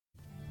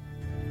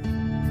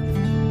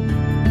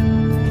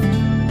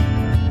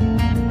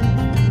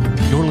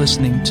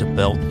listening to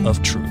Belt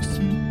of Truth,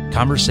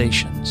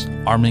 Conversations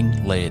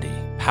Arming Laity,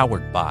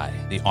 powered by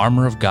the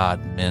Armor of God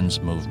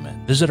Men's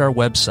Movement. Visit our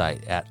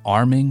website at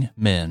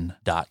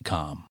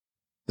armingmen.com.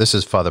 This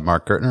is Father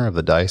Mark Gertner of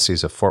the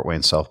Diocese of Fort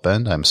Wayne, South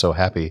Bend. I'm so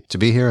happy to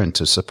be here and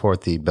to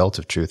support the Belt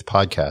of Truth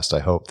podcast. I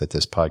hope that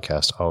this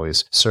podcast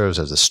always serves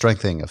as a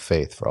strengthening of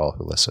faith for all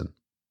who listen.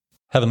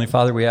 Heavenly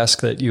Father, we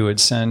ask that you would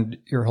send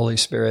your Holy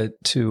Spirit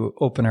to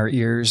open our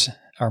ears,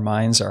 our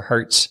minds, our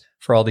hearts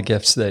for all the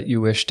gifts that you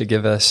wish to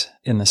give us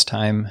in this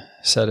time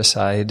set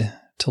aside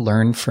to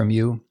learn from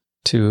you,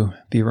 to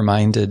be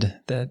reminded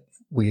that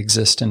we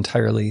exist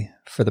entirely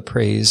for the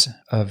praise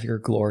of your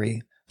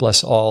glory.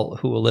 Bless all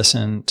who will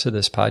listen to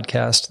this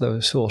podcast,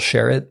 those who will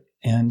share it,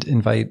 and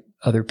invite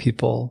other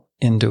people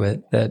into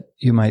it, that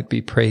you might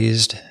be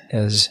praised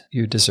as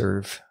you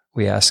deserve.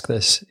 We ask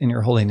this in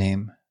your holy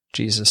name,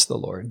 Jesus the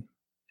Lord.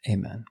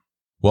 Amen.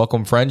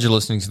 Welcome, friends. You're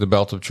listening to The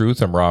Belt of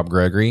Truth. I'm Rob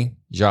Gregory.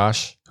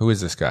 Josh, who is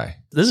this guy?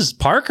 This is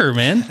Parker,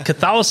 man.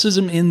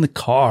 Catholicism in the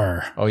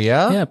car. Oh,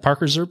 yeah? Yeah,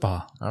 Parker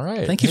Zurbuch. All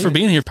right. Thank you for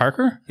being here,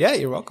 Parker. Yeah,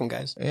 you're welcome,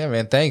 guys. Yeah,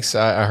 man, thanks.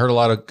 I heard a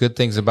lot of good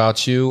things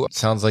about you. It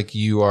sounds like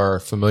you are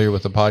familiar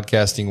with the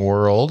podcasting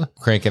world,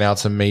 cranking out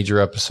some major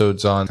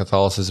episodes on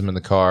Catholicism in the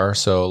car.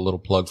 So a little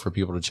plug for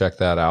people to check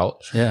that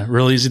out. Yeah,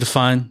 real easy to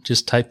find.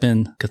 Just type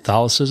in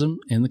Catholicism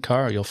in the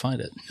car. You'll find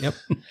it. Yep.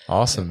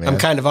 Awesome, man. I'm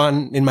kind of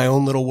in my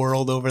own little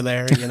world over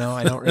there. You know,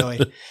 I don't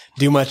really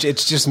do much.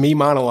 It's just me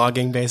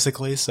monologuing,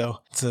 basically. So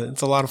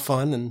it's a lot of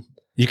fun, and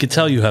you can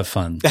tell you have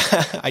fun.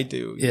 I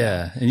do.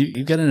 Yeah. And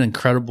you've got an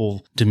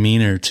incredible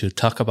demeanor to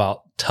talk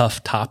about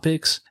tough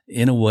topics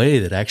in a way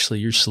that actually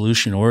you're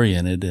solution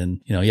oriented. And,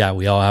 we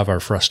all have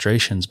our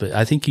frustrations, but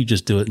I think you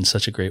just do it in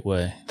such a great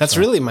way. That's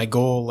really my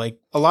goal. Like,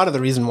 a lot of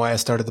the reason why I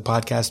started the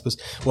podcast was,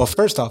 well,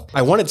 first off,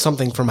 I wanted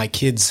something for my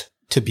kids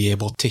to be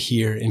able to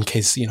hear in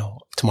case,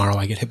 tomorrow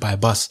I get hit by a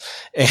bus,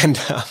 and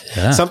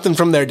something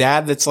from their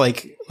dad that's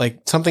like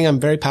something I'm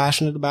very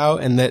passionate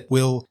about and that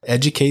will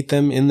educate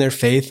them in their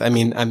faith. I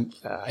mean,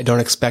 I don't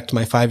expect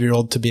my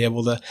 5-year-old to be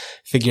able to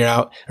figure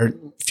out, or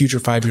future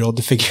 5-year-old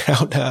to figure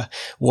out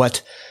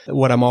what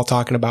I'm all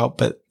talking about.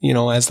 But,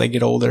 as they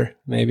get older,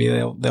 maybe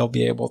they'll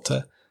be able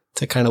to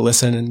kind of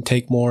listen and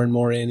take more and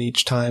more in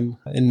each time,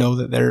 and know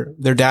that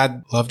their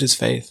dad loved his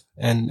faith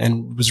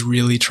and was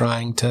really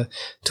trying to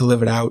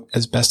live it out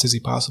as best as he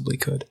possibly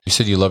could. You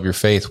said you love your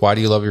faith. Why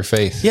do you love your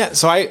faith? Yeah.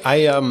 So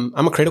I'm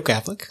a cradle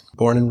Catholic,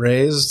 born and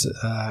raised.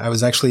 I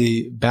was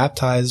actually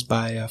baptized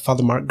by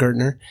Father Mark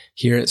Gertner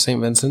here at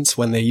St. Vincent's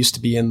when they used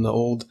to be in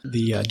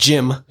the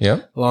gym.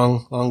 Yeah.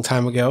 Long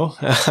time ago.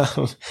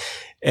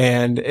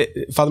 And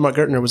Father Mark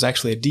Gertner was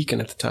actually a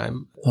deacon at the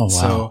time. Oh, wow.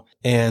 So,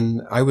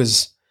 and I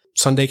was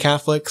Sunday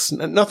Catholics,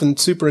 nothing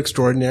super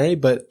extraordinary,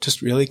 but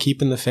just really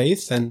keeping the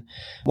faith. And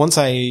once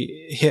I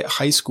hit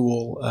high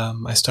school,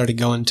 I started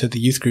going to the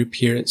youth group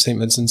here at St.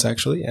 Vincent's,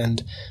 actually.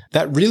 And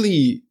that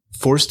really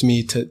forced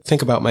me to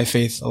think about my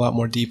faith a lot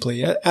more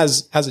deeply,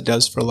 as it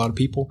does for a lot of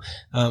people.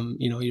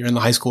 You're in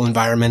the high school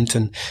environment,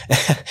 and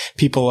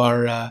people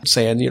are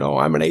saying,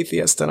 I'm an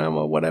atheist and I'm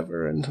a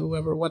whatever and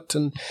whoever what,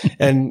 and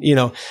and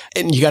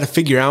you got to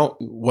figure out,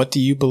 what do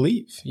you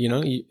believe?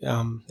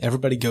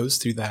 Everybody goes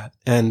through that,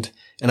 and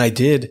I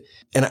did.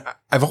 And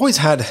I've always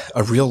had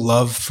a real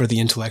love for the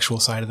intellectual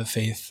side of the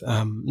faith.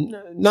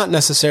 Not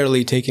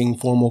necessarily taking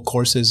formal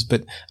courses,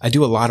 but I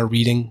do a lot of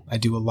reading. I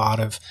do a lot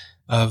of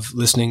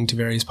listening to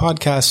various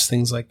podcasts,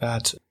 things like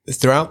that.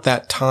 Throughout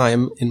that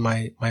time in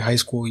my high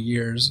school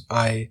years,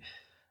 I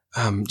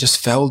just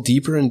fell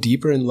deeper and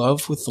deeper in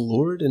love with the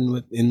Lord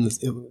and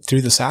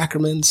through the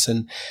sacraments.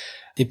 And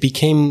it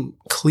became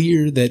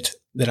clear that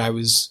I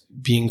was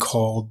being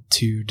called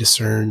to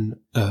discern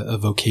a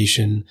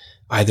vocation,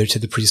 either to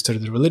the priesthood or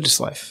the religious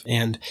life.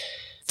 And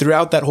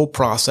throughout that whole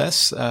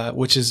process,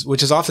 which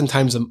is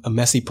oftentimes a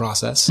messy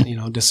process,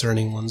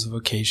 discerning one's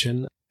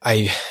vocation,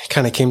 I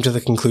kind of came to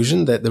the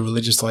conclusion that the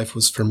religious life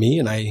was for me,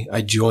 and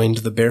I joined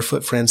the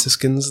Barefoot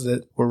Franciscans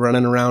that were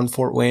running around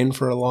Fort Wayne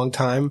for a long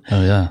time.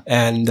 Oh, yeah.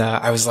 And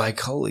I was like,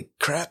 holy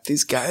crap,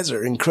 these guys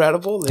are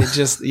incredible. They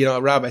just,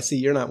 Rob, I see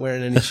you're not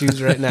wearing any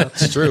shoes right now.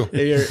 It's true.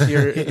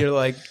 You're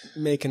like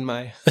making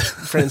my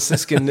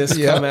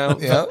Franciscanness come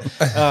out.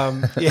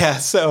 Yeah.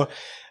 So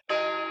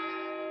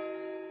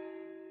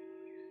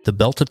The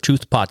Belt of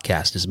Truth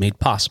podcast is made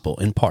possible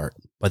in part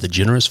by the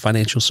generous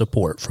financial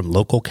support from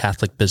local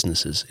Catholic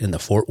businesses in the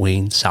Fort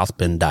Wayne South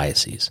Bend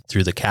Diocese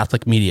through the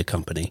Catholic media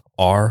company,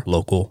 Our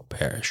Local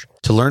Parish.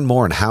 To learn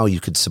more on how you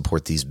could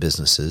support these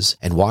businesses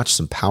and watch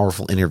some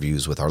powerful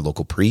interviews with our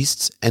local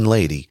priests and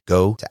laity,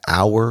 go to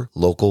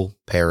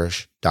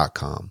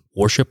ourlocalparish.com.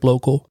 Worship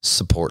local,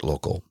 Support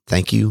local.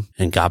 Thank you.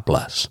 and God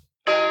bless.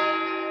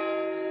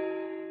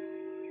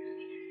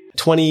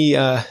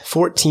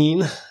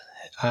 2014,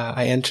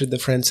 I entered the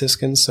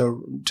Franciscans,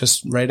 so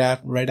just right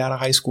out of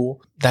high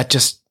school. That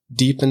just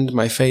deepened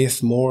my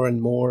faith more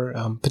and more,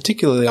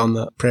 particularly on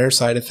the prayer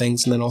side of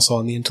things, and then also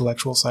on the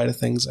intellectual side of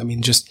things. I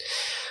mean, just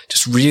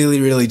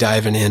really, really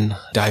diving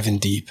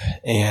deep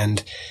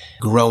and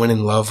growing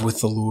in love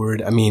with the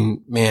Lord. I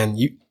mean, man,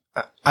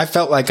 I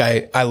felt like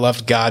I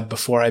loved God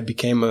before I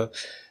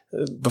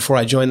before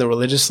I joined the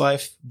religious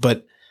life,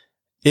 but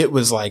it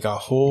was like a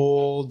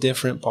whole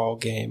different ball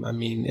game. I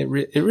mean,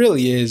 it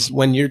really is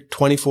when you're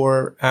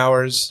 24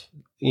 hours,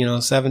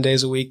 7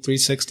 days a week,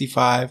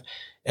 365,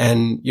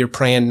 and you're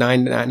praying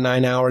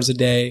nine hours a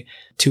day.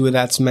 2 of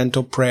that's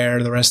mental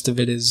prayer. The rest of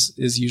it is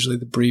usually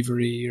the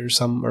breviary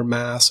or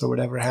mass or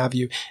whatever have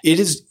you.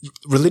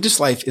 Religious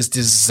life is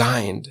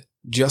designed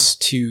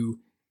just to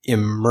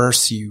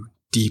immerse you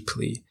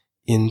deeply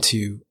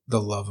into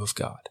the love of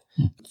God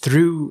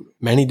through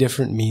many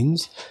different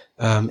means.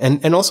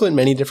 And also in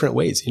many different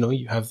ways.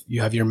 You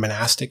have your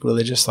monastic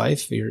religious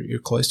life, your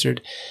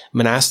cloistered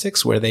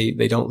monastics where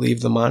they don't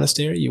leave the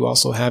monastery. You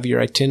also have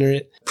your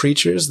itinerant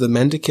preachers, the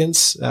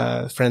mendicants,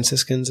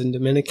 Franciscans and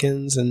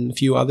Dominicans and a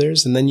few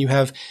others. And then you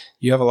have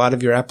a lot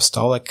of your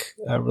apostolic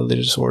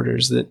religious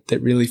orders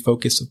that really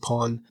focus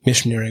upon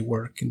missionary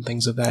work and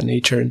things of that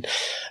nature. And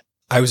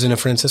I was in a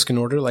Franciscan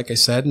order, like I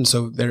said, and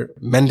so they're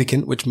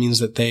mendicant, which means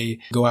that they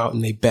go out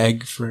and they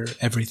beg for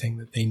everything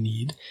that they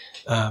need.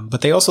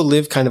 But they also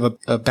live kind of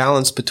a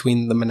balance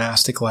between the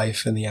monastic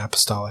life and the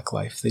apostolic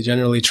life. They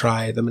generally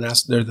try, the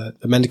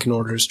mendicant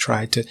orders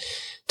try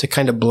to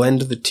kind of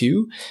blend the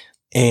two.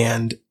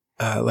 And,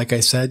 like I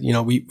said,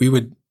 we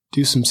would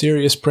do some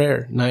serious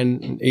prayer,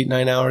 8,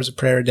 9 hours of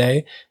prayer a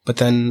day. But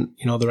then,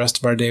 the rest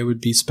of our day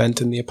would be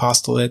spent in the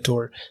apostolate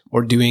or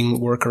doing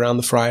work around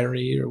the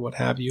friary or what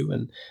have you.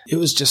 And it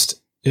was just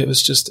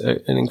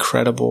an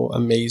incredible,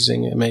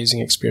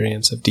 amazing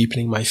experience of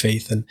deepening my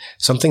faith and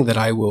something that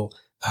I will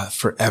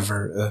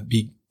forever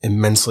be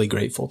immensely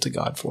grateful to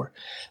God for.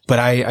 But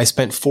I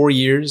spent 4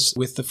 years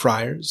with the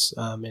friars,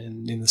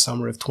 and in the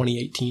summer of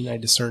 2018, I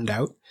discerned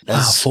out.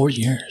 Wow, 4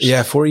 years.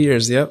 Yeah, 4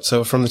 years. Yep.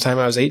 So from the time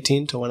I was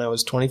 18 to when I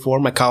was 24,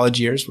 my college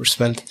years were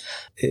spent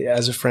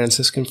as a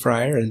Franciscan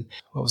friar. And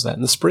what was that?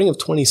 In the spring of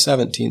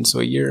 2017, so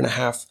a year and a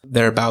half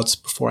thereabouts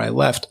before I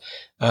left,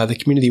 the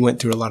community went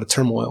through a lot of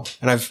turmoil.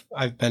 And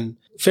I've been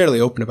fairly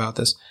open about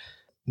this.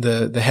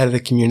 The head of the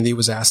community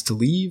was asked to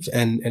leave,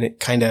 and it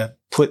kind of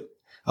put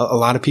a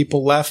lot of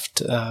people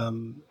left.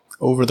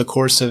 Over the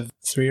course of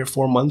 3 or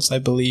 4 months, I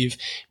believe,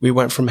 we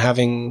went from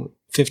having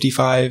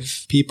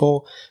 55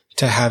 people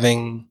to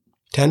having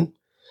 10.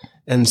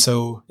 And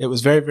so it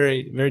was very,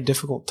 very, very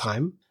difficult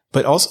time,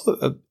 but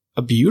also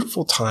a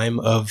beautiful time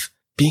of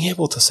being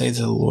able to say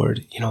to the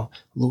Lord,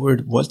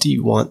 Lord, what do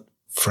you want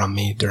from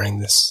me during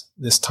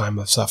this time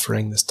of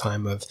suffering, this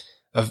time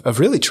of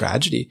really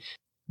tragedy?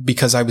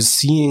 Because I was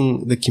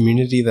seeing the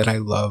community that I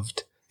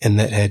loved and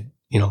that had,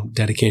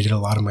 dedicated a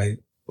lot of my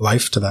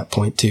life to that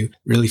point to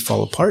really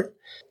fall apart,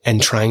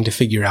 and trying to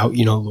figure out,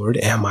 Lord,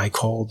 am I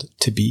called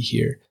to be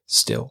here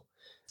still?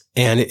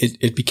 And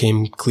it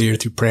became clear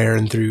through prayer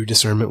and through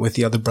discernment with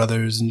the other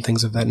brothers and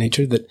things of that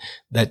nature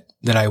that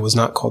I was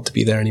not called to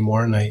be there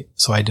anymore. And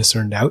so I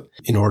discerned out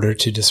in order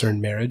to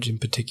discern marriage in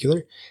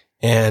particular.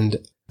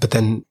 But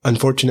then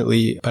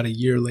unfortunately, about a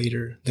year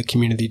later, the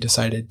community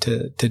decided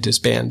to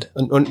disband.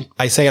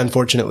 I say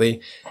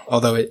unfortunately,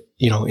 although it,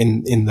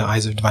 in the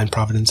eyes of divine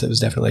providence, it was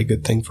definitely a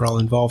good thing for all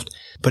involved.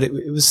 But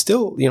it was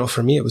still,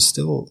 for me, it was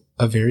still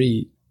a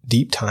very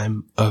deep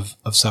time of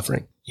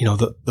suffering.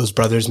 Those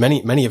brothers,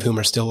 many of whom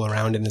are still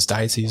around in this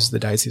diocese, the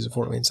Diocese of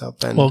Fort Wayne South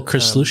Bend. Well,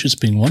 Chris Lucius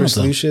being one of them. Chris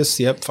Lucius,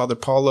 yep. Father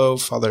Paulo,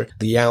 Father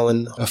Lee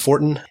Allen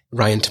Fortin,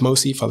 Ryan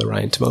Tomosi, Father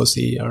Ryan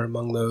Tomosi are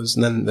among those.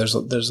 And then there's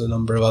a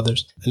number of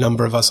others. A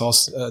number of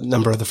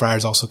the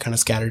friars also kind of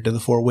scattered to the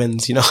four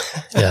winds,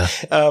 Yeah.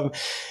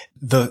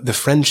 The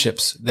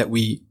friendships that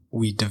we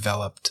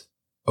developed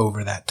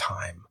over that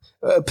time,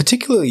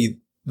 particularly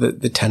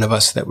the 10 of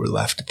us that were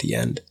left at the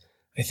end,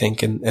 I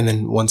think. And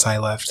then once I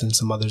left and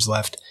some others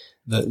left,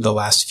 the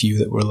last few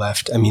that were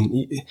left. I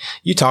mean,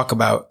 you talk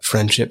about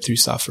friendship through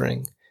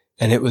suffering,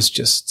 and it was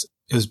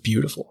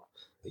beautiful.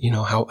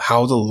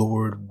 How the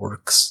Lord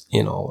works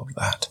in all of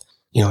that.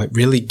 It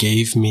really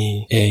gave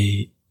me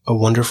a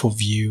wonderful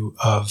view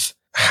of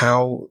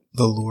how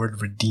the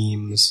Lord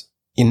redeems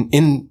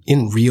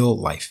in real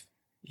life.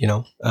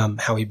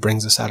 How he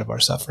brings us out of our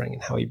suffering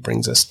and how he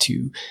brings us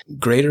to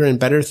greater and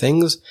better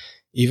things,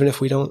 even if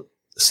we don't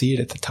see it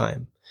at the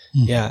time.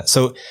 Mm. Yeah.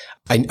 So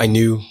I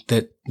knew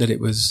that it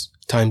was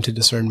time to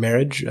discern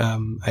marriage.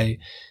 It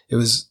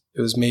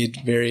was made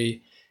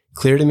very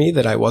clear to me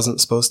that I wasn't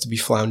supposed to be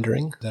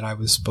floundering, that I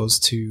was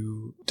supposed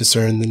to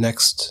discern the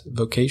next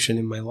vocation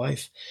in my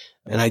life.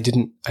 And I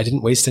didn't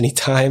waste any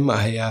time.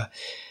 I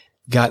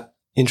got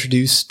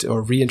introduced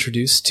or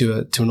reintroduced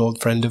to an old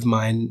friend of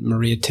mine,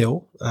 Maria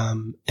Till.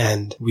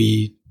 And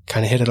we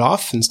kind of hit it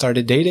off and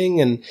started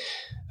dating. And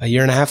a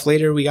year and a half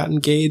later, we got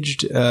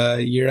engaged. A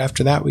year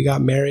after that, we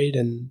got married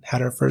and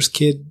had our first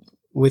kid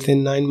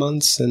within 9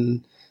 months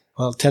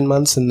 10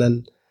 months. And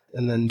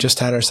then just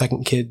had our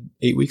second kid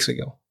 8 weeks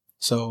ago.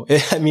 So,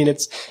 I mean,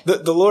 it's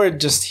the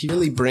Lord he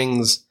really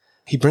brings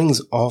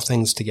all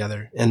things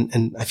together.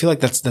 And I feel like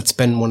that's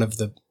been one of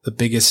the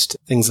biggest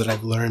things that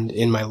I've learned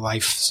in my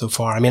life so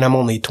far. I mean, I'm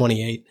only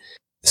 28.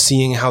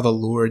 Seeing how the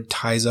Lord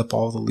ties up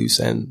all the loose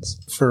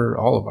ends for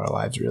all of our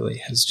lives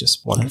really is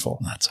just wonderful.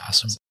 That's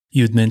awesome.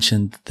 You had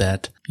mentioned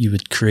that you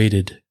had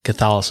created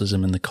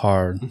Catholicism in the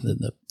car,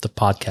 the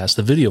podcast,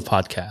 the video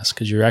podcast,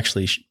 because you're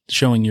actually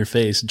showing your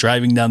face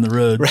driving down the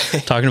road,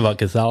 talking about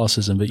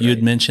Catholicism. But you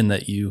had mentioned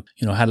that you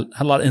had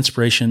a lot of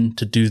inspiration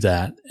to do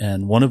that,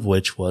 and one of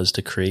which was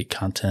to create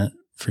content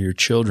for your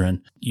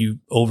children. You,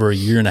 over a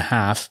year and a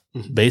half,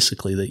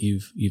 basically, that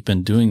you've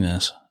been doing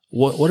this.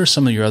 What are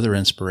some of your other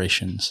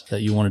inspirations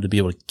that you wanted to be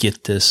able to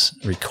get this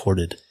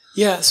recorded?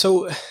 Yeah,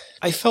 so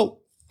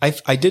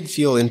I did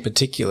feel in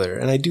particular,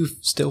 and I do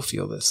still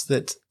feel this,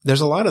 that there's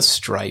a lot of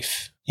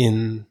strife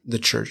in the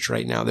church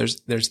right now.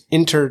 There's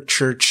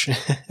inter-church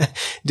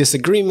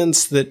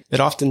disagreements that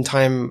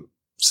oftentimes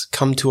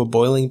come to a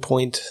boiling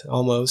point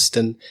almost,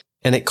 and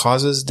it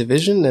causes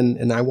division.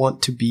 And I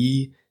want to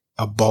be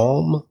a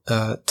balm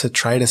to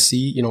try to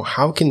see,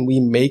 how can we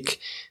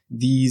make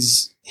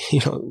these,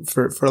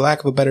 for lack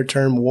of a better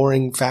term,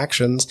 warring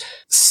factions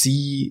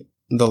see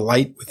the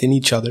light within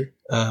each other.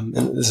 And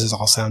this is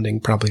all sounding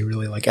probably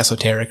really like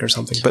esoteric or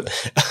something, but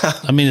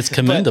I mean, it's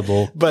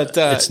commendable, but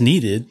it's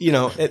needed,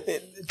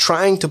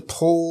 trying to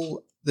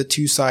pull the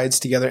two sides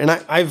together. And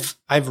I've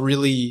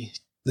really,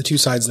 the two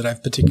sides that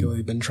I've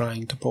particularly been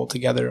trying to pull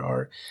together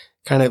are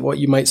kind of what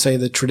you might say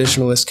the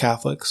traditionalist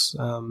Catholics,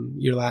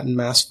 your Latin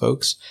Mass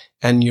folks,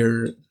 and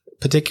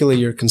particularly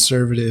your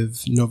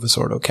conservative Novus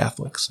Ordo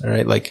Catholics, all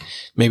right? Like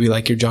maybe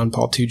like your John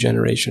Paul II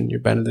generation,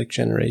 your Benedict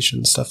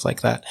generation, stuff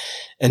like that.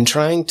 And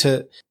trying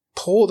to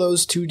pull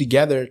those two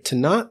together to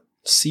not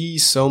see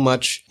so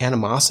much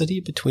animosity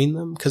between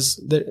them,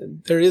 because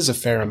there is a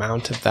fair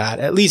amount of that,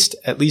 at least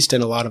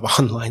in a lot of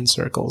online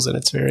circles, and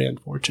it's very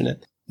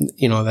unfortunate.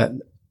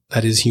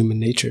 That is human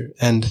nature.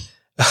 And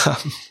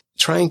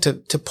trying to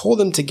pull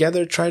them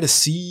together, try to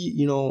see,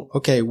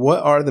 okay,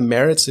 what are the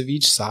merits of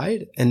each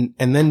side, and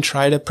then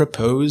try to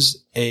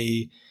propose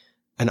an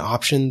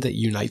option that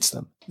unites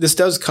them. This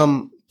does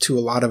come to a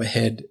lot of a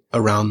head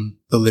around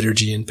the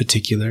liturgy in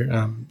particular,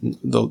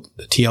 the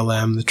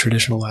TLM, the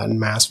traditional Latin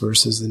Mass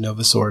versus the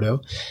Novus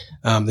Ordo.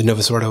 The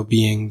Novus Ordo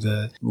being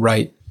the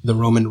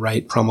Roman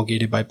rite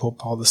promulgated by Pope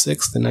Paul VI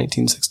in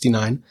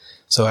 1969.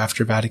 So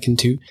after Vatican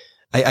II.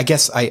 I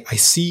guess I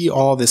see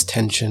all this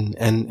tension,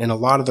 and a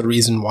lot of the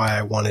reason why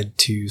I wanted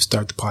to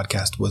start the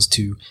podcast was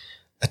to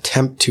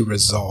attempt to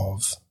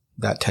resolve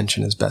that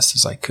tension as best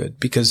as I could,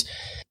 because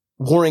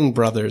warring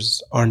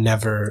brothers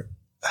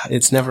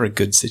it's never a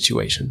good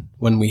situation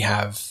when we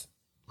have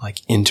like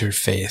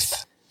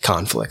interfaith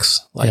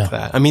conflicts like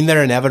that. I mean,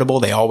 they're inevitable.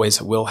 They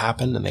always will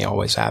happen, and they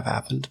always have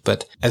happened.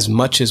 But as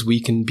much as we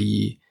can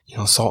be,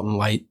 salt and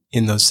light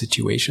in those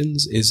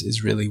situations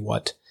is really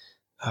what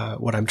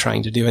I'm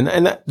trying to do.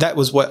 And that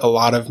was what a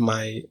lot of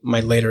my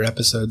later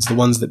episodes, the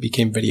ones that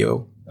became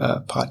video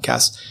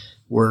podcasts,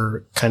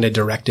 were kind of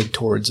directed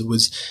towards,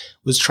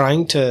 was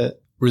trying to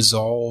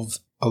resolve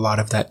a lot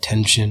of that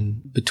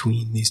tension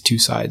between these two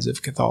sides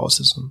of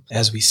Catholicism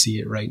as we see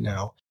it right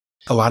now.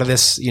 A lot of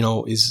this,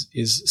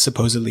 is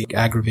supposedly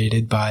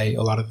aggravated by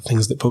a lot of the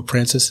things that Pope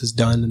Francis has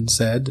done and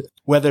said.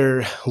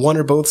 Whether one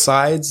or both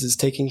sides is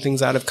taking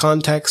things out of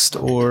context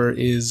or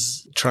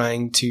is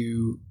trying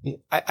to,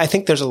 I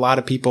think there's a lot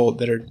of people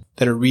that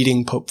are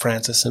reading Pope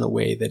Francis in a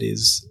way that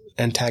is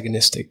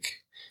antagonistic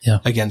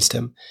against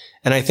him.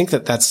 And I think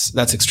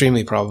that's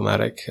extremely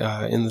problematic,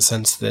 in the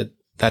sense that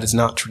is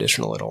not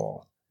traditional at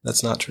all.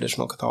 That's not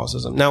traditional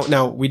Catholicism.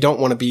 Now we don't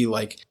want to be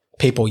like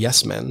papal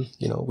yes men.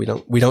 We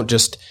don't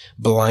just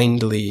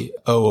blindly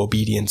owe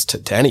obedience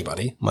to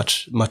anybody,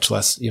 much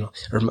less,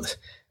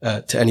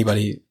 to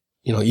anybody,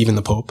 even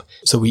the Pope.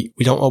 So we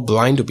don't owe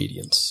blind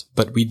obedience,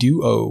 but we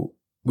do owe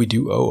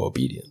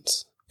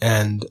obedience.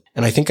 And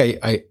I think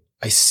I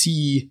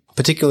see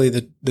particularly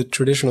the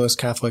traditionalist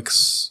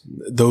Catholics,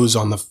 those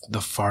on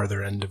the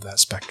farther end of that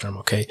spectrum,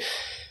 okay,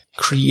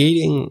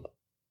 creating,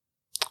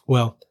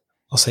 well,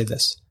 I'll say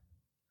this.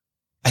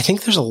 I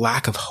think there's a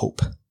lack of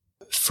hope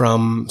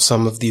from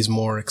some of these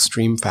more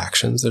extreme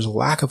factions. There's a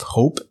lack of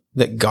hope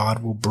that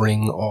God will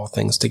bring all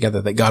things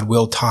together, that God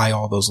will tie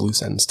all those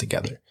loose ends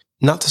together.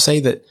 Not to say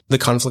that the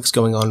conflicts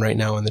going on right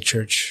now in the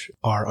church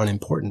are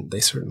unimportant.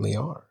 They certainly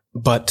are.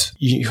 But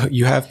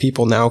you have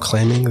people now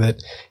claiming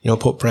that,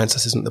 Pope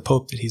Francis isn't the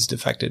Pope, that he's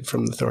defected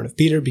from the throne of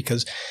Peter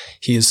because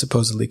he has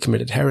supposedly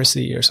committed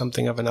heresy or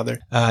something of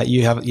another.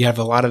 You have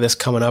a lot of this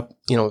coming up.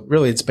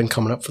 Really it's been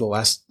coming up for the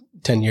last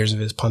 10 years of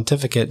his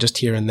pontificate, just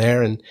here and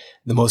there. And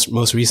the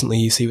most recently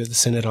you see with the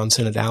Synod on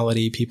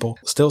Synodality, people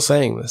still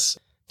saying this.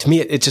 To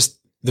me, it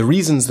just, the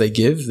reasons they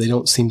give, they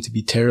don't seem to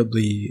be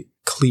terribly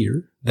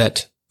clear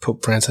that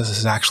Pope Francis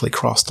has actually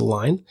crossed the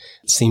line.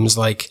 It seems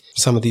like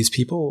some of these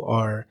people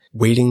are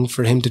waiting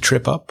for him to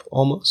trip up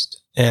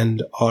almost,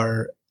 and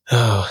are,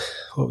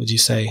 what would you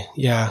say?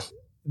 Yeah.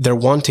 They're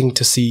wanting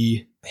to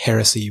see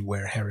heresy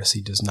where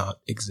heresy does not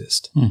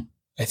exist.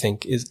 I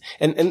think is,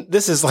 and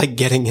this is like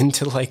getting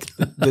into like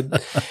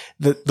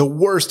the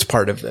worst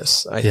part of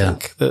this. I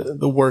think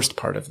the worst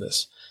part of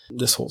this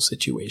whole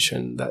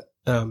situation, that,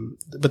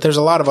 but there's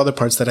a lot of other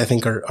parts that I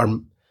think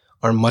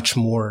are much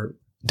more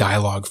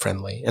dialogue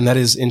friendly. And that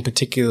is in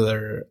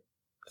particular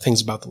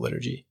things about the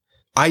liturgy.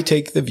 I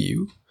take the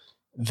view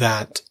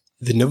that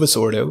the Novus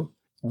Ordo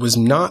was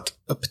not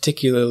a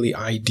particularly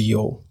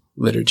ideal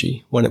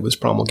liturgy when it was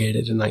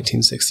promulgated in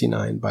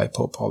 1969 by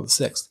Pope Paul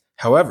VI.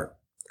 However,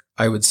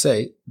 I would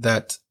say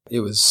that it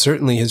was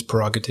certainly his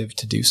prerogative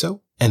to do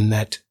so, and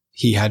that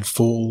he had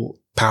full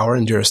power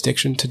and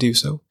jurisdiction to do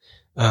so.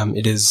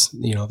 It is,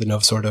 the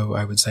Novus Ordo,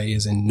 I would say,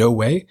 is in no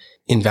way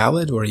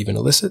invalid or even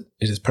illicit.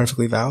 It is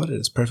perfectly valid. It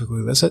is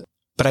perfectly licit.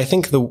 But I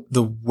think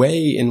the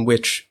way in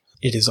which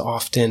it is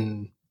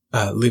often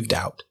lived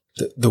out,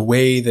 the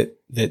way that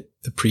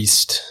the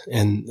priest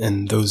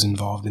and those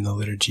involved in the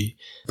liturgy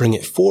bring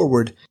it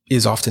forward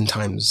is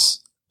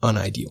oftentimes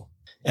unideal.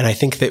 And I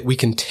think that we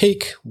can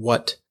take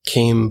what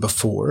came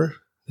before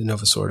the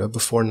Novus Ordo,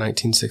 before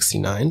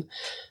 1969,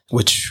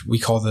 which we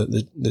call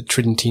the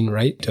Tridentine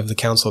Rite of the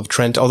Council of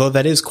Trent, although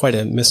that is quite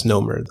a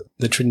misnomer.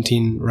 The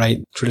Tridentine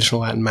Rite,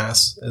 traditional Latin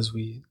Mass, as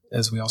we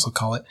also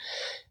call it,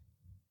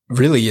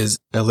 really is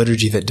a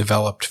liturgy that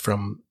developed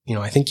from,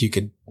 I think you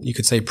could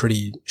say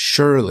pretty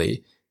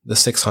surely the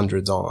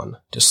 600s on,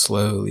 just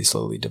slowly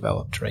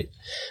developed, right?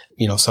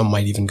 Some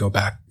might even go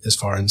back as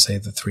far and say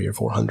the 300s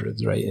or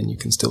 400s, right? And you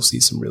can still see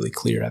some really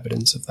clear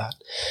evidence of that.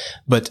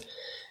 But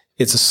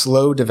it's a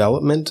slow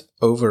development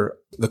over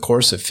the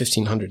course of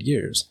 1500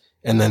 years.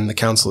 And then the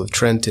Council of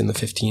Trent in the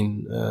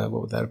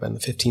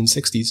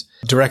 1560s,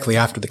 directly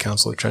after the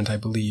Council of Trent, I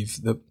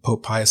believe, the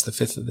Pope Pius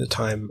V at the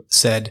time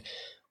said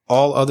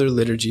all other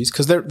liturgies,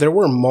 because there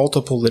were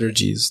multiple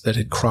liturgies that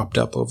had cropped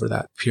up over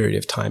that period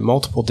of time,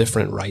 multiple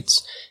different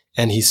rites.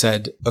 And he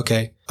said,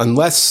 okay,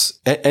 unless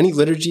any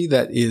liturgy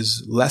that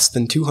is less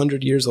than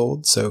 200 years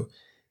old, so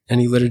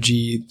any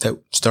liturgy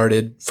that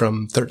started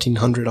from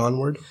 1300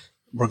 onward,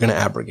 we're going to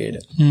abrogate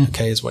it.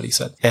 Okay, is what he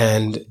said.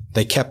 And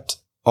they kept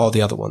all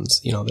the other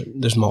ones.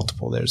 There's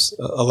multiple. There's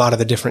a lot of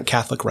the different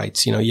Catholic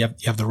rites. You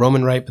have the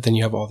Roman rite, but then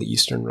you have all the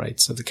Eastern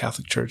rites of the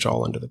Catholic Church,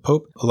 all under the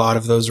Pope. A lot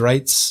of those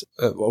rites,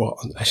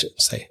 I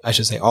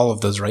should say all of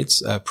those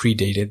rites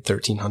predated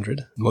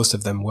 1300. Most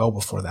of them well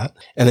before that.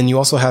 And then you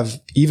also have,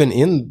 even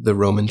in the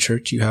Roman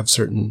Church, you have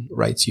certain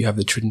rites. You have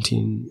the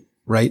Tridentine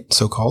Rite,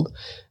 so-called.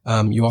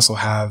 You also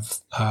have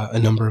a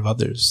number of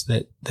others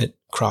that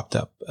cropped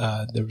up.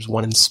 There was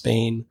one in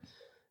Spain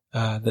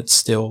that's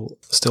still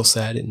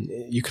said, and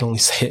you can only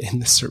say it in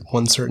this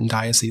one certain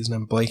diocese, and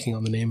I'm blanking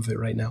on the name of it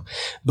right now.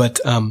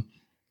 But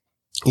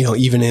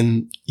even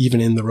in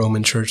the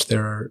Roman Church,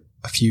 there are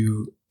a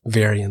few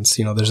variants.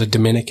 There's a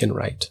Dominican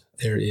rite.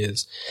 There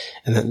is,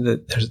 and then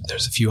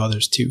there's a few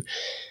others too.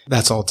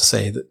 That's all to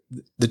say that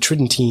the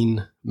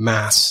Tridentine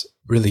Mass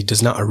really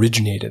does not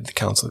originate at the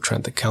Council of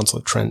Trent. The Council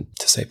of Trent,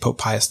 to say Pope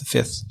Pius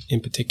V in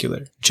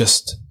particular,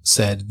 just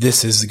said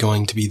this is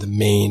going to be the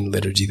main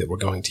liturgy that we're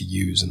going to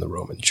use in the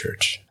Roman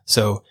Church.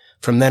 So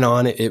from then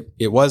on,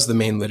 it was the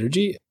main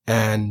liturgy,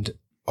 and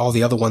all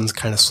the other ones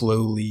kind of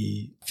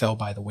slowly fell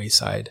by the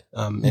wayside.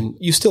 And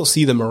you still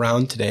see them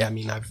around today. I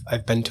mean,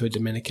 I've been to a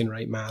Dominican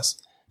Rite Mass.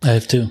 I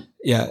have too.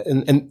 Yeah,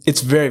 and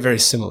it's very, very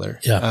similar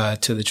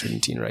to the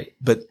Tridentine Rite,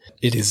 but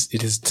it is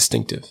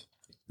distinctive.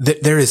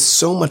 There is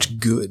so much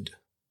good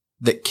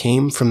that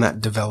came from that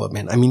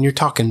development. I mean, you're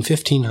talking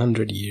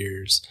 1500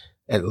 years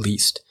at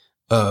least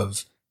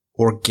of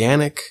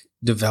organic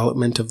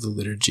development of the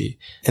liturgy.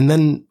 And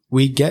then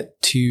we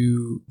get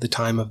to the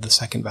time of the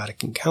Second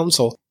Vatican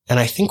Council, and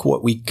I think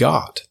what we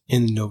got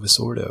in the Novus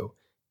Ordo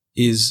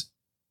is,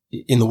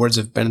 in the words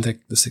of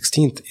Benedict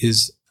XVI,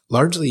 is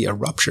largely a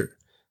rupture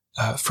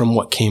from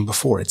what came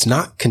before. It's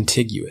not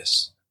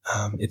contiguous.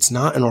 It's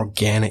not an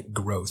organic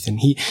growth. And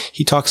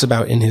he talks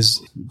about in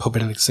his Pope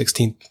Benedict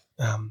XVI,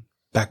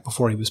 back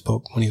before he was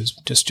Pope, when he was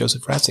just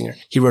Joseph Ratzinger,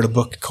 he wrote a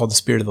book called The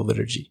Spirit of the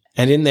Liturgy.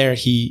 And in there,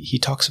 he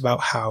talks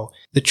about how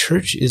the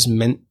church is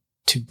meant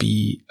to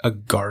be a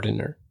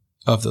gardener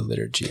of the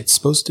liturgy. It's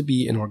supposed to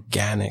be an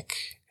organic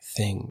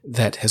thing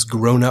that has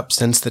grown up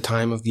since the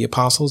time of the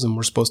apostles, and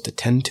we're supposed to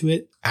tend to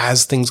it.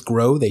 As things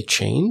grow, they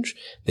change,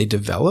 they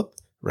develop,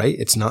 right?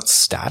 It's not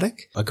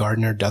static. A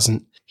gardener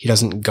doesn't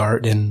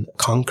garden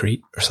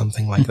concrete or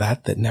something like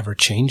that never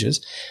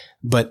changes.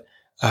 But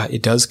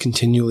it does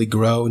continually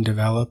grow and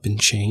develop and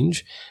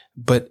change,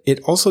 but it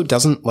also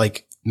doesn't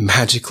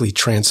magically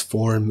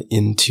transform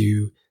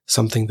into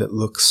something that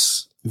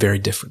looks very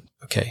different.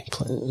 Okay.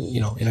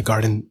 In a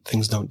garden,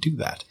 things don't do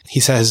that. He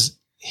says,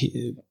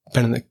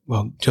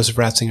 Joseph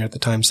Ratzinger at the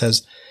time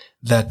says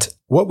that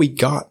what we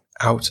got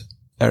out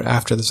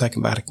after the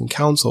Second Vatican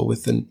Council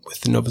with the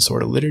Novus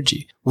Ordo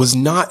liturgy was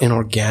not an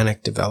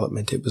organic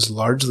development. It was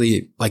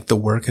largely like the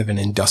work of an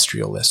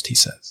industrialist, he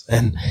says.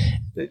 And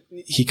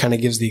he kind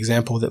of gives the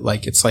example that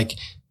it's like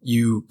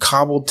you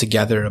cobbled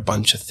together a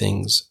bunch of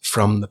things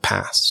from the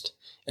past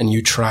and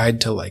you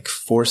tried to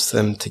force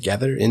them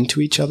together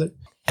into each other.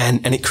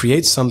 And it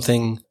creates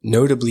something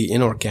notably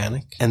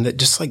inorganic and that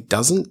just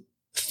doesn't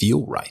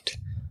feel right,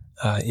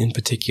 in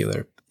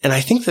particular. And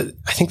I think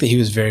that he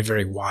was very,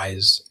 very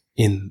wise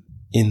in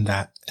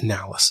that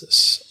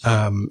analysis.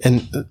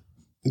 And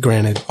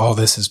granted, all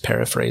this is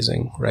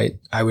paraphrasing, right?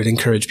 I would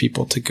encourage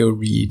people to go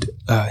read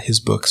his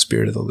book,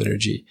 Spirit of the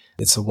Liturgy.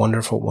 It's a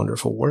wonderful,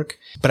 wonderful work.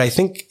 But I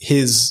think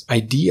his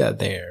idea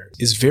there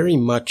is very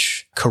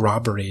much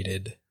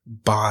corroborated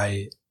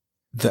by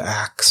the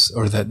acts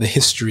or the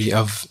history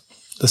of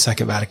the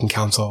Second Vatican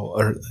Council,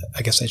 or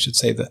I guess I should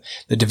say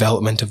the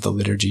development of the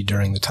liturgy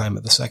during the time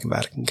of the Second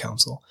Vatican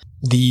Council.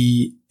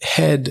 The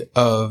head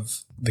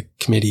of the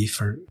committee,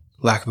 for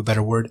lack of a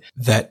better word,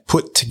 that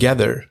put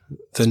together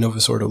the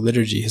Novus Ordo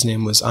liturgy, his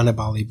name was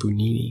Annibale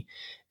Bugnini.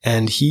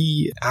 And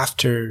he,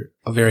 after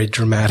a very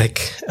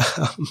dramatic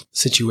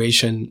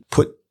situation,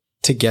 put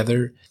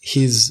together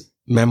his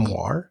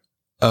memoir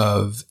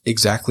of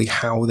exactly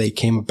how they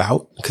came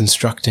about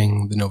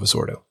constructing the Novus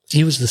Ordo.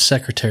 He was the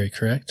secretary,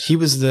 correct? He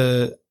was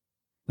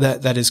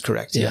that is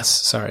correct. Yeah. Yes.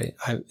 Sorry.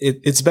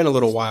 It's been a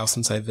little while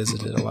since I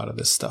visited a lot of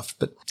this stuff,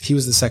 but he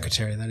was the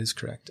secretary. That is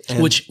correct.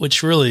 And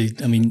which really,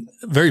 I mean,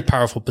 very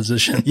powerful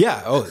position.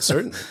 Yeah. Oh,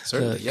 certainly.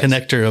 Yes.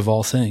 Connector of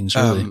all things,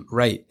 really.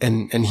 Right.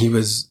 And he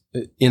was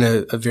in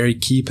a very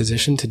key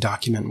position to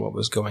document what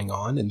was going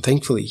on. And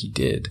thankfully he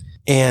did.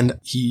 And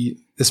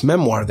this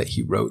memoir that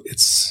he wrote,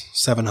 it's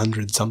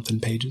 700 something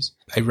pages.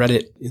 I read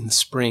it in the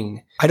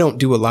spring. I don't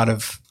do a lot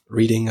of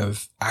reading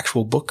of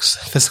actual books,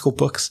 physical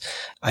books.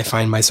 I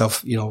find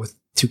myself, with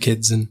 2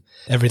 kids and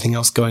everything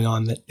else going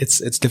on, that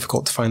it's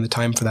difficult to find the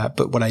time for that.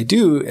 But what I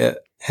do,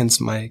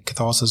 hence my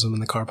Catholicism in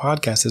the Car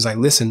podcast, is I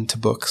listen to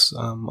books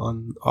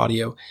on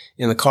audio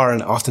in the car.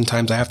 And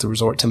oftentimes I have to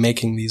resort to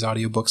making these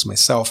audiobooks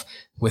myself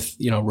with,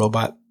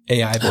 robot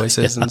AI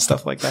voices and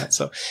stuff like that.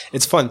 So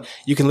it's fun.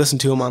 You can listen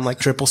to them on like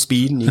triple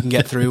speed and you can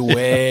get through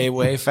way,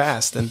 way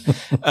fast. And,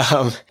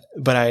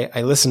 but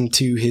I listened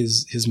to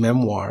his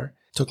memoir.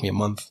 It took me a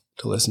month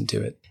to listen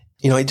to it.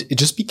 It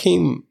just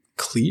became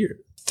clear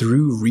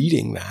through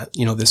reading that,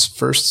 this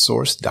first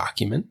source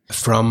document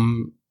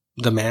from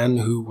the man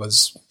who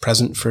was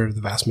present for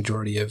the vast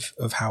majority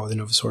of how the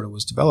Novus Ordo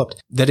was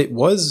developed, that it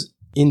was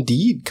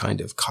indeed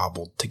kind of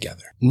cobbled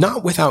together,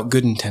 not without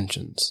good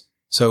intentions.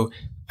 So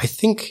I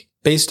think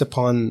based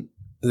upon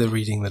the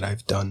reading that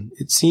I've done,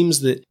 it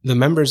seems that the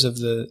members of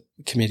the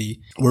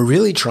committee were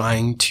really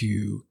trying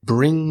to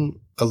bring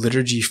a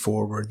liturgy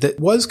forward that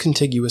was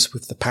contiguous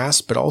with the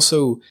past, but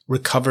also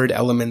recovered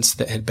elements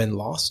that had been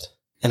lost.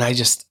 And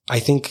I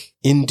think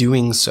in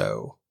doing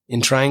so,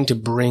 in trying to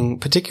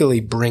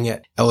particularly bring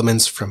it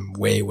elements from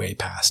way, way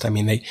past. I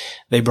mean,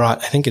 they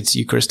brought, I think it's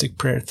Eucharistic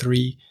Prayer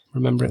 3.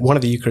 Remember, one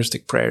of the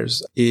Eucharistic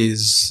prayers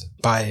is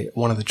by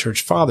one of the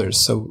church fathers.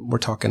 So we're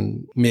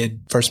talking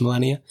mid-first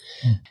millennia.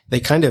 They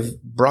kind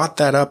of brought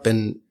that up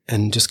and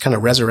just kind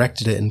of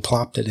resurrected it and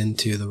plopped it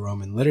into the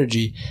Roman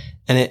liturgy.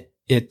 And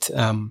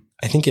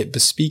I think it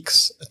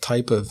bespeaks a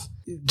type of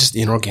just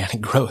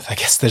inorganic growth. I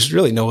guess there's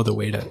really no other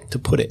way to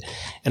put it.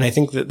 And I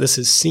think that this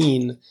is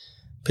seen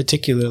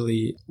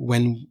particularly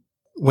when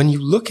you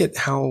look at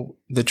how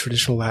the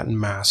traditional Latin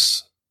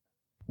Mass,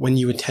 when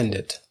you attend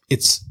it,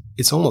 it's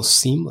almost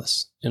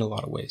seamless in a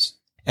lot of ways.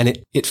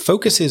 And it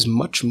focuses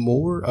much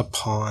more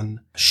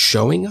upon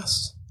showing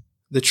us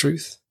the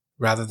truth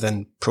rather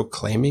than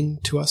proclaiming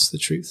to us the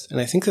truth. And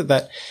I think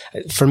that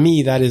for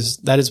me, that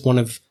is one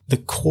of the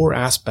core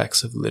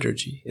aspects of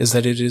liturgy, is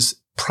that it is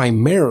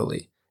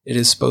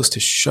supposed to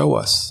show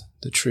us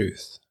the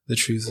truth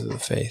of the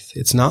faith.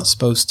 It's not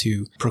supposed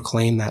to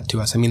proclaim that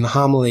to us. I mean, the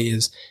homily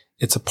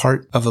it's a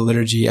part of the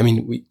liturgy. I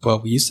mean, we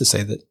used to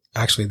say that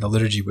actually the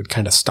liturgy would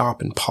kind of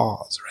stop and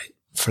pause, right,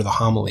 for the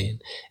homily.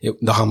 And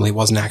the homily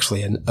wasn't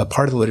actually a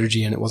part of the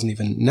liturgy, and it wasn't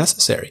even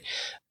necessary.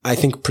 I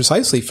think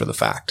precisely for the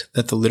fact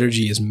that the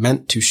liturgy is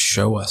meant to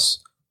show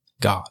us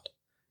God.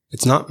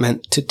 It's not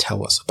meant to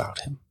tell us about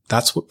him.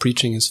 That's what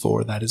preaching is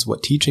for. That is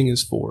what teaching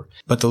is for.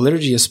 But the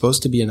liturgy is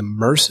supposed to be an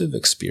immersive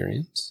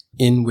experience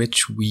in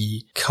which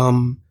we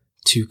come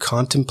to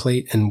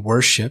contemplate and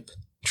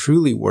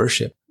truly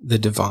worship the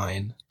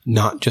divine,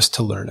 not just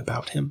to learn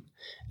about him.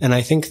 And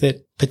I think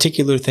that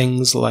particular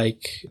things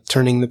like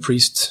turning the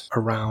priest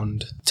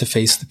around to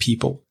face the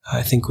people,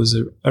 I think was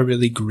a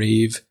really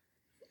grave,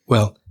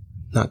 I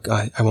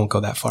won't go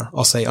that far.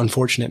 I'll say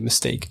unfortunate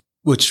mistake,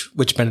 which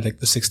Benedict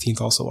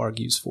XVI also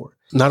argues for.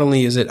 Not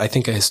only is it, I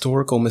think, a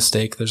historical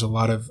mistake, there's a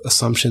lot of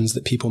assumptions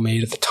that people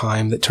made at the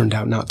time that turned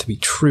out not to be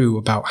true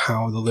about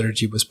how the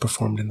liturgy was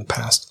performed in the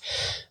past.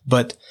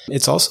 But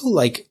it's also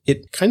like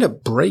it kind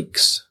of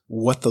breaks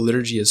what the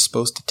liturgy is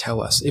supposed to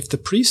tell us. If the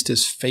priest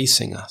is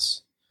facing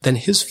us, then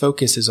his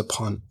focus is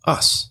upon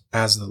us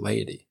as the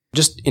laity,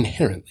 just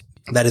inherently.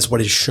 That is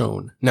what is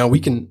shown. Now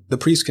the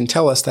priest can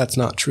tell us that's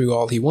not true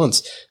all he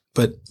wants,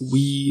 but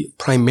we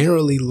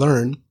primarily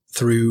learn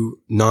through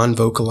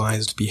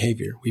non-vocalized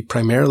behavior. We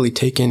primarily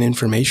take in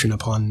information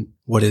upon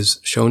what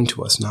is shown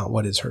to us, not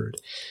what is heard.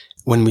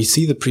 When we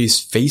see the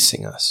priest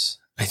facing us,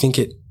 I think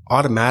it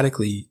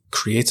automatically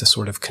creates a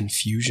sort of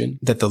confusion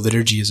that the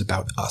liturgy is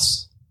about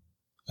us.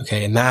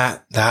 Okay. And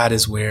that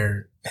is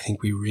where I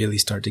think we really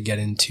start to get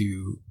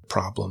into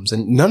problems.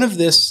 And none of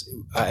this,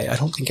 I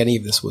don't think any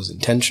of this was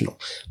intentional,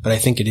 but I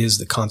think it is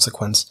the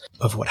consequence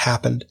of what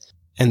happened.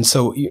 And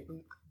so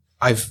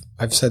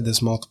I've said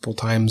this multiple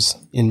times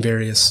in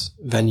various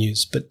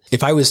venues, but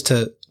if I was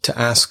to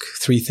ask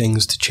 3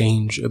 things to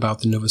change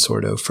about the Novus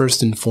Ordo,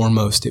 first and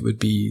foremost, it would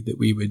be that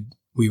we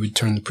would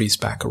turn the priest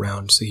back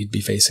around so he'd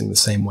be facing the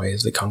same way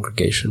as the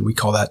congregation. We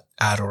call that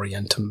ad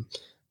orientem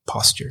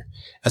posture,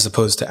 as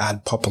opposed to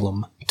ad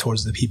populum,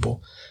 towards the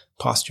people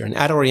posture. And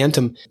ad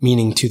orientem,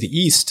 meaning to the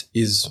east,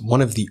 is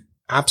one of the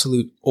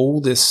absolute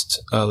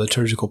oldest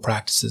liturgical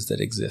practices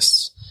that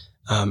exists,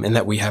 and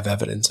that we have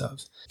evidence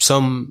of.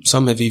 Some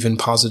have even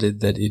posited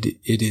that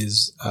it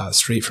is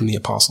straight from the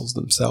apostles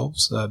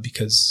themselves,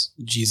 because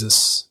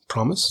Jesus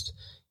promised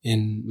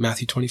in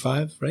Matthew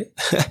 25, right,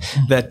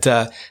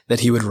 that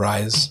he would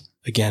rise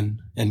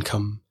again and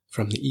come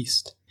from the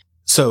east.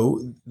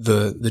 So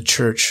the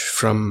church,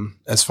 from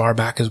as far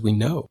back as we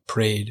know,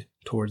 prayed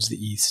towards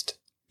the east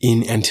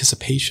in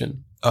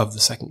anticipation of the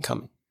second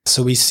coming.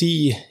 So we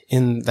see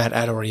in that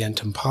ad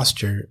orientem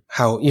posture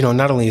how,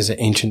 not only is it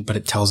ancient, but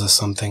it tells us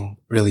something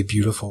really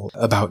beautiful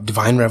about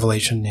divine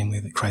revelation, namely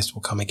that Christ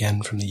will come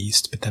again from the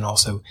east. But then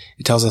also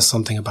it tells us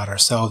something about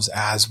ourselves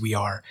as we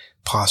are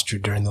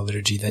postured during the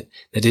liturgy, that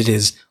it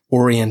is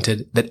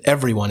oriented, that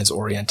everyone is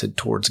oriented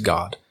towards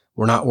God.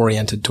 We're not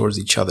oriented towards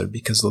each other,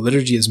 because the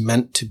liturgy is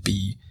meant to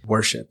be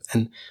worship,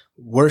 and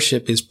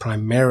worship is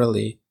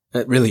primarily,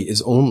 it really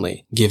is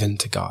only given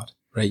to God.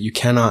 Right? You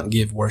cannot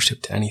give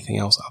worship to anything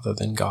else other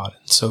than God.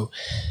 And so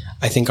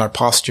I think our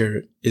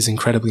posture is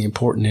incredibly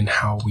important in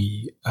how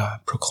we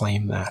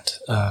proclaim that,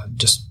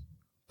 just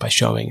by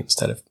showing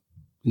instead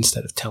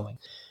of telling.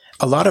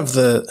 A lot of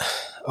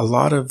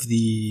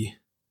the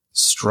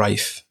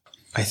strife,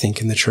 I think,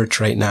 in the church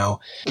right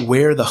now,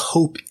 where the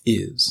hope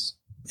is,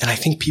 and I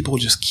think people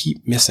just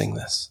keep missing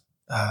this.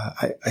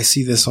 I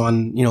see this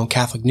on,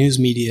 Catholic news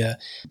media.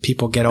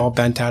 People get all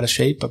bent out of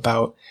shape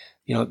about,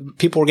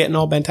 people were getting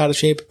all bent out of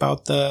shape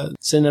about the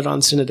synod on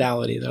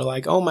synodality. They're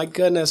like, oh my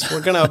goodness, we're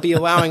going to be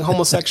allowing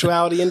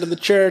homosexuality into the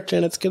church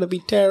and it's going to be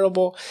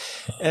terrible.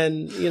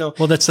 And,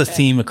 Well, that's the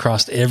theme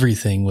across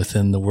everything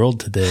within the world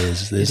today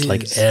is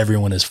like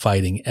everyone is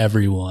fighting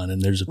everyone.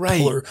 And there's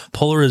a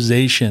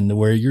polarization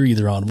where you're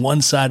either on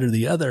one side or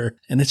the other.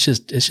 And it's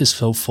just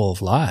so full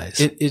of lies.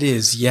 It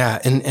is. Yeah.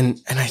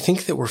 And I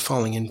think that we're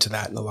falling into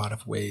that in a lot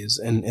of ways.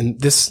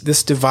 And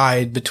this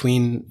divide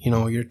between,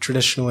 your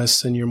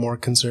traditionalists and your more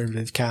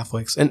conservative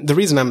Catholics. And the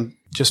reason I'm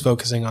just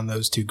focusing on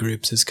those 2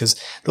 groups is because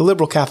the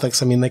liberal Catholics,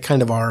 they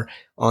kind of are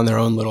on their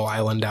own little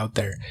island out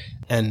there.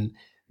 And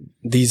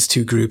these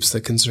 2 groups,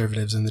 the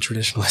conservatives and the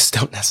traditionalists,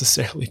 don't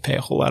necessarily pay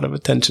a whole lot of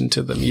attention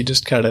to them. You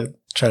just kind of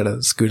try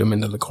to scoot them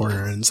into the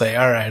corner and say,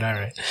 all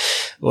right,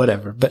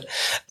 whatever. But,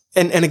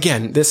 and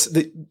again,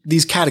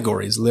 these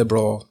categories,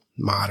 liberal,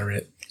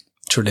 moderate,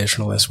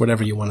 traditionalist,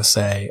 whatever you want to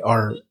say,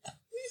 are,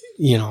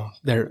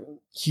 they're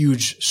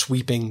huge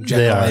sweeping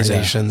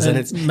generalizations. And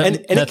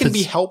it can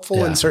be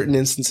helpful in certain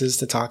instances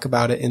to talk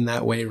about it in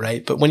that way,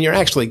 right? But when you're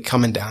actually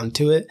coming down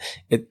to it,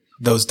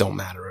 those don't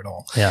matter at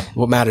all. Yeah.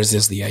 What matters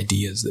is the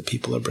ideas that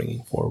people are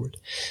bringing forward.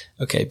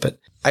 Okay. But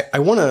I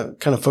want to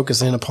kind of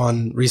focus in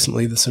upon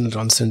recently the Synod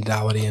on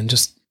Synodality and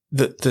just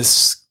the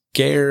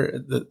scare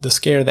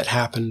that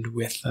happened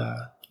with,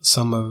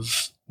 some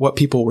of what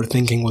people were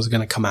thinking was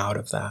going to come out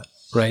of that.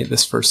 Right,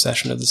 this first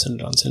session of the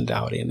Synod on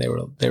Synodality, and they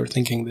were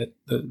thinking that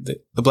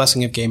the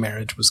blessing of gay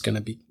marriage was going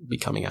to be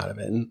coming out of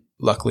it, and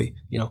luckily,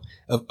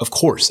 of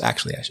course,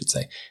 actually, I should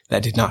say,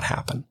 that did not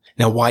happen.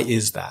 Now, why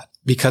is that?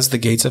 Because the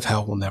gates of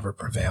hell will never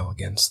prevail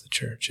against the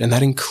church, and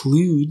that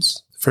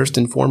includes, first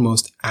and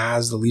foremost,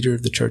 as the leader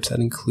of the church, that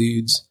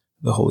includes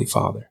the Holy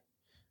Father.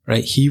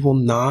 Right, he will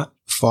not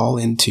fall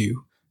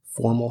into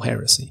formal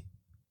heresy.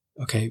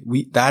 Okay,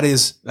 that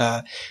is,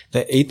 the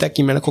 8th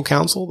Ecumenical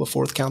Council, the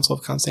 4th Council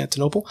of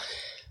Constantinople,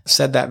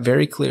 said that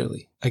very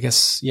clearly. I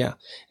guess, yeah.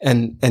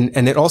 And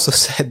it also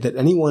said that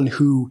anyone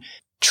who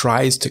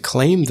tries to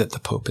claim that the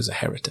Pope is a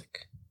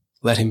heretic,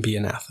 let him be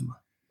anathema.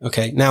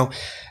 Okay, now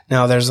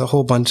there's a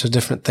whole bunch of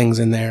different things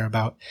in there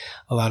about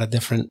a lot of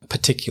different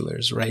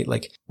particulars, right?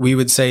 Like, we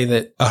would say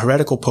that a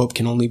heretical Pope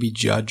can only be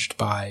judged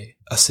by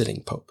a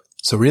sitting Pope.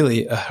 So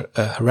really,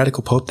 a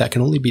heretical Pope, that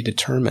can only be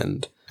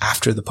determined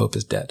after the Pope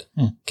is dead,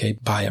 okay,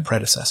 by a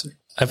predecessor.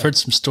 I've heard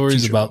some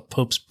stories about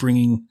popes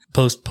bringing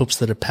popes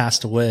that have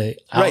passed away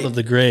out of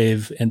the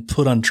grave and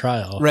put on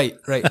trial. Right.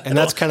 And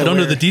that's kind of, I don't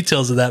know the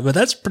details of that, but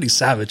that's pretty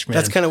savage, man.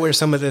 That's kind of where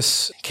some of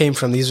this came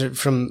from. These are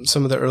from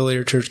some of the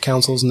earlier church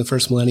councils in the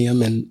first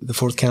millennium, and the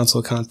 4th Council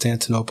of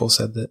Constantinople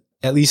said that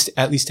at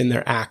least in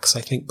their acts,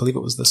 believe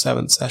it was the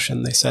 7th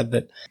session, they said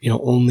that,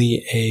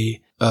 only a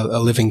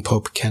living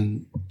pope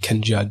can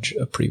judge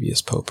a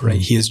previous pope, right?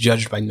 He is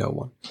judged by no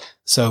one.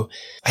 So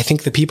I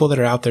think the people that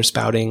are out there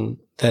spouting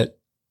that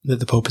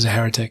the pope is a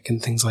heretic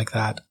and things like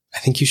that, I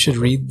think you should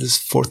read this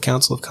 4th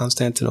Council of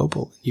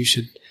Constantinople. You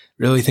should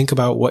really think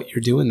about what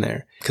you're doing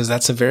there, because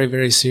that's a very,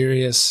 very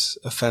serious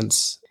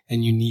offense.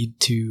 And you need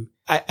to,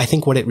 I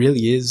think what it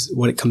really is,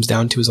 what it comes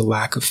down to is a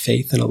lack of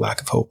faith and a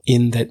lack of hope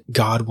in that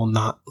God will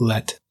not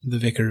let the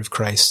vicar of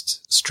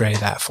Christ stray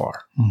that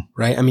far,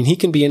 right? He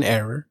can be in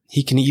error.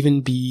 He can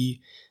even be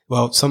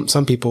Well,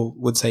 some people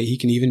would say he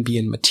can even be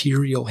in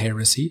material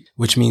heresy,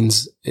 which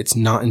means it's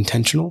not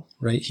intentional,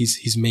 right?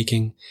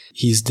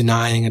 He's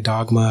denying a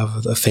dogma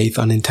of the faith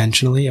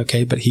unintentionally,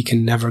 okay? But he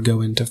can never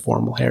go into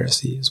formal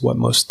heresy, is what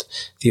most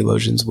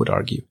theologians would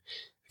argue.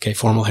 Okay,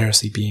 formal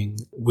heresy being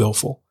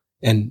willful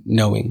and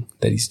knowing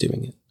that he's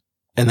doing it.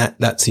 And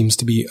that seems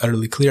to be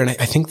utterly clear. And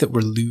I think that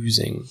we're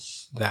losing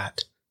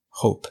that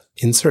hope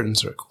in certain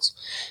circles.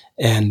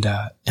 And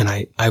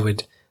I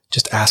would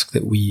just ask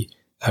that we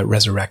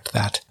resurrect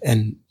that,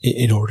 and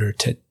in order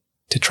to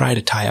try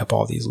to tie up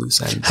all these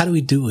loose ends. How do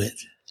we do it?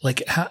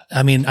 Like,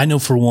 I know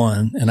for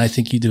one, and I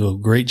think you do a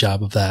great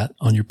job of that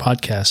on your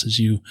podcast, is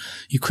you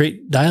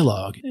create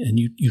dialogue and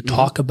you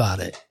talk about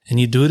it, and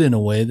you do it in a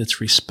way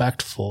that's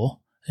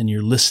respectful, and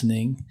you're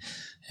listening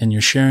and you're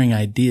sharing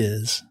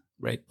ideas.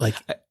 Right. Like,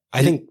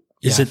 I think,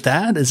 is it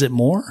that? Is it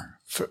more?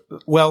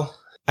 Well,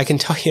 I can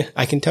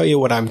tell you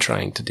what I'm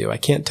trying to do. I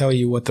can't tell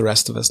you what the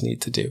rest of us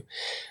need to do,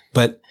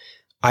 but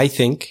I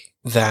think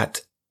that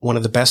one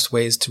of the best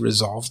ways to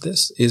resolve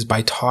this is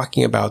by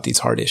talking about these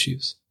hard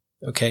issues.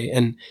 Okay.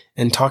 And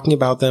talking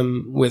about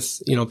them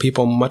with,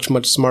 people much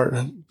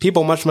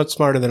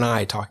smarter than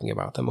I talking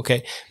about them.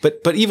 Okay.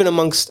 But even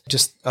amongst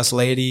just us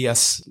laity,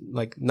 us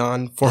like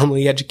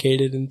non-formally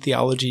educated in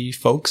theology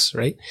folks,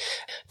 right?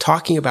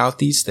 Talking about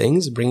these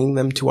things, bringing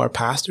them to our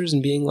pastors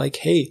and being like,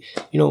 hey,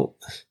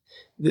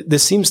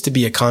 this seems to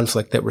be a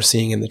conflict that we're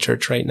seeing in the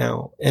church right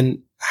now.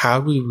 And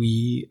how do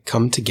we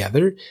come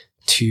together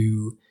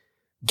to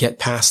get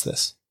past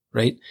this?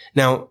 Right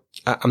now,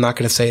 I'm not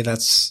going to say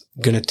that's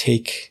going to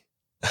take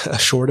a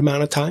short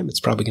amount of time.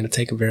 It's probably going to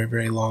take a very,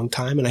 very long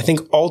time. And I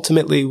think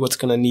ultimately what's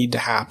going to need to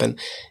happen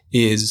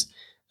is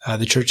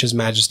the church's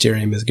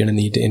magisterium is going to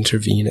need to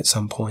intervene at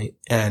some point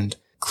and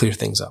clear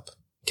things up.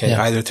 Okay.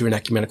 Yeah. Either through an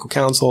ecumenical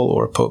council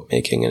or a pope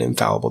making an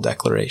infallible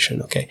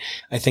declaration. Okay.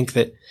 I think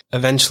that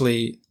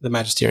eventually the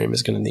magisterium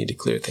is going to need to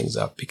clear things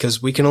up,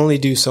 because we can only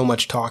do so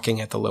much talking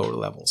at the lower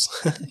levels.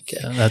 Okay.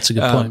 Yeah, that's a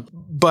good point.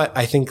 But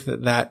I think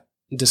that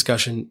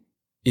discussion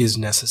is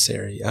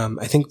necessary.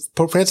 I think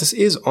Pope Francis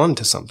is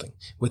onto something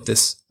with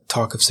this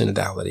talk of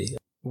synodality.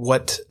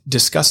 What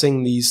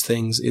discussing these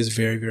things is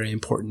very, very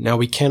important. Now,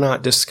 we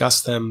cannot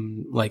discuss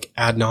them like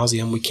ad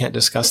nauseum. We can't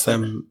discuss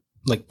them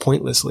like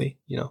pointlessly.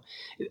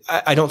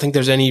 I don't think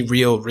there's any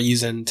real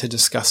reason to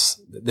discuss.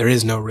 There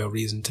is no real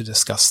reason to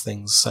discuss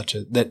things such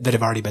as that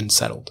have already been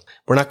settled.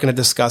 We're not going to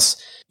discuss,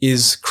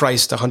 is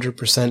Christ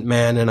 100%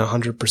 man and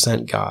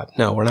 100% God?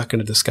 No, we're not going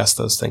to discuss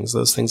those things.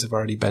 Those things have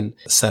already been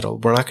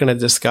settled. We're not going to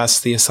discuss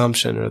the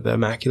Assumption or the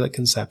Immaculate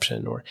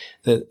Conception or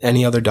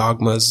any other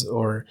dogmas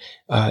or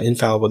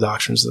infallible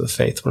doctrines of the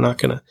faith. We're not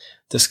going to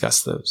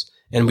discuss those.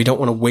 And we don't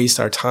want to waste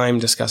our time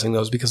discussing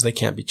those because they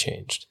can't be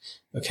changed.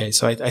 Okay,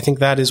 so I think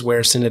that is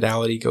where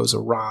synodality goes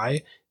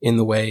awry in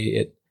the way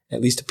it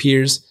at least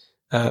appears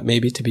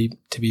maybe to be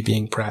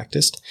being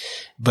practiced.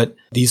 But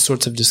these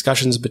sorts of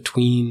discussions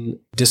between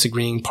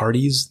disagreeing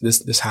parties,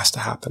 this has to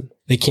happen.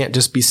 They can't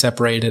just be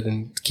separated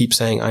and keep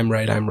saying, I'm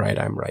right, I'm right,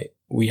 I'm right.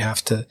 We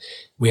have to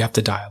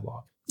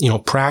dialogue.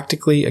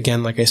 Practically,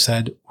 again, like I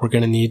said, we're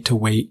going to need to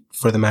wait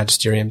for the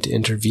magisterium to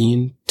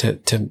intervene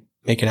to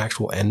make an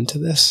actual end to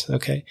this.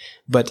 Okay.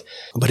 But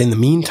in the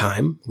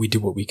meantime, we do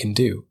what we can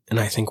do. And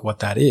I think what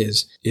that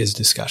is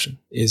discussion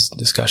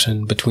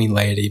between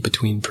laity,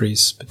 between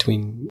priests,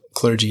 between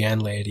clergy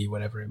and laity,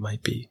 whatever it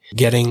might be.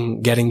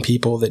 Getting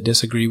people that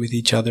disagree with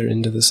each other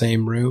into the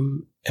same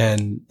room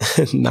and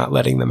not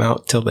letting them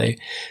out till they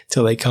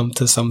come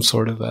to some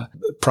sort of a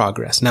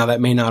progress. Now,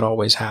 that may not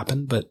always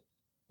happen, but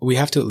we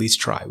have to at least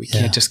try. We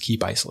can't just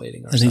keep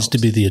isolating ourselves. It needs to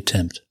be the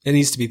attempt. It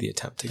needs to be the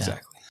attempt.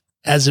 Exactly.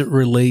 As it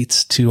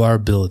relates to our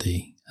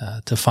ability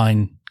to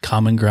find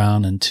common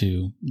ground and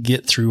to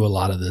get through a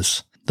lot of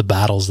the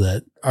battles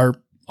that are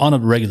on a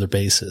regular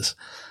basis,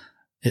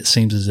 it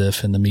seems as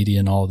if in the media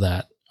and all of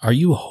that, are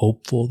you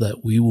hopeful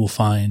that we will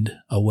find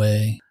a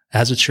way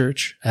as a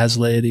church, as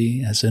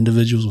laity, as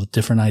individuals with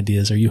different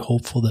ideas? Are you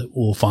hopeful that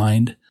we'll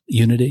find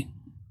unity?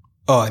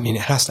 Oh, it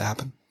has to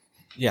happen.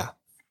 Yeah.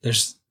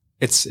 It's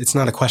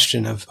not a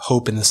question of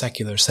hope in the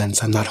secular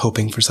sense. I'm not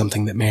hoping for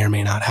something that may or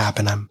may not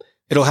happen.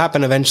 It'll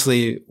happen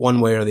eventually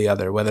one way or the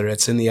other, whether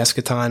it's in the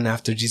eschaton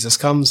after Jesus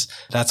comes,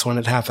 that's when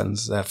it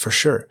happens, for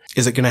sure.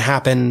 Is it going to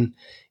happen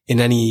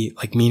in any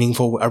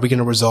meaningful, are we going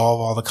to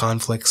resolve all the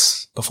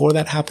conflicts before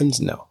that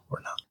happens? No,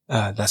 we're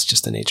not. That's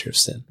just the nature of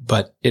sin,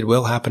 but it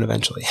will happen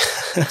eventually.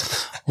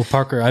 Well,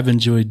 Parker, I've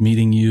enjoyed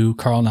meeting you.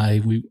 Carl and I,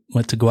 we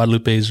went to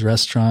Guadalupe's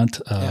restaurant,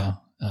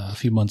 a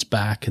few months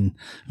back, and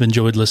I've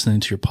enjoyed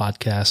listening to your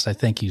podcast. I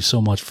thank you so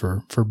much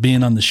for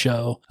being on the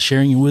show,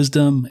 sharing your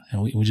wisdom,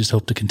 and we just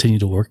hope to continue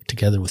to work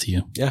together with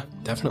you. Yeah,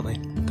 definitely.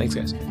 Thanks,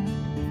 guys.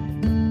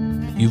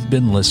 You've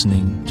been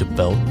listening to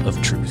Belt of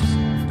Truth,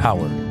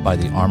 powered by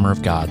the Armor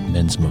of God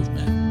Men's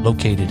Movement,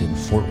 located in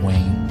Fort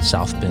Wayne,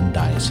 South Bend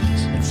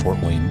Diocese in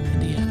Fort Wayne,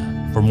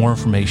 Indiana. For more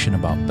information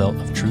about Belt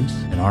of Truth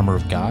and Armor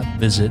of God,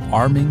 visit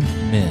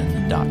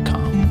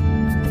armingmen.com.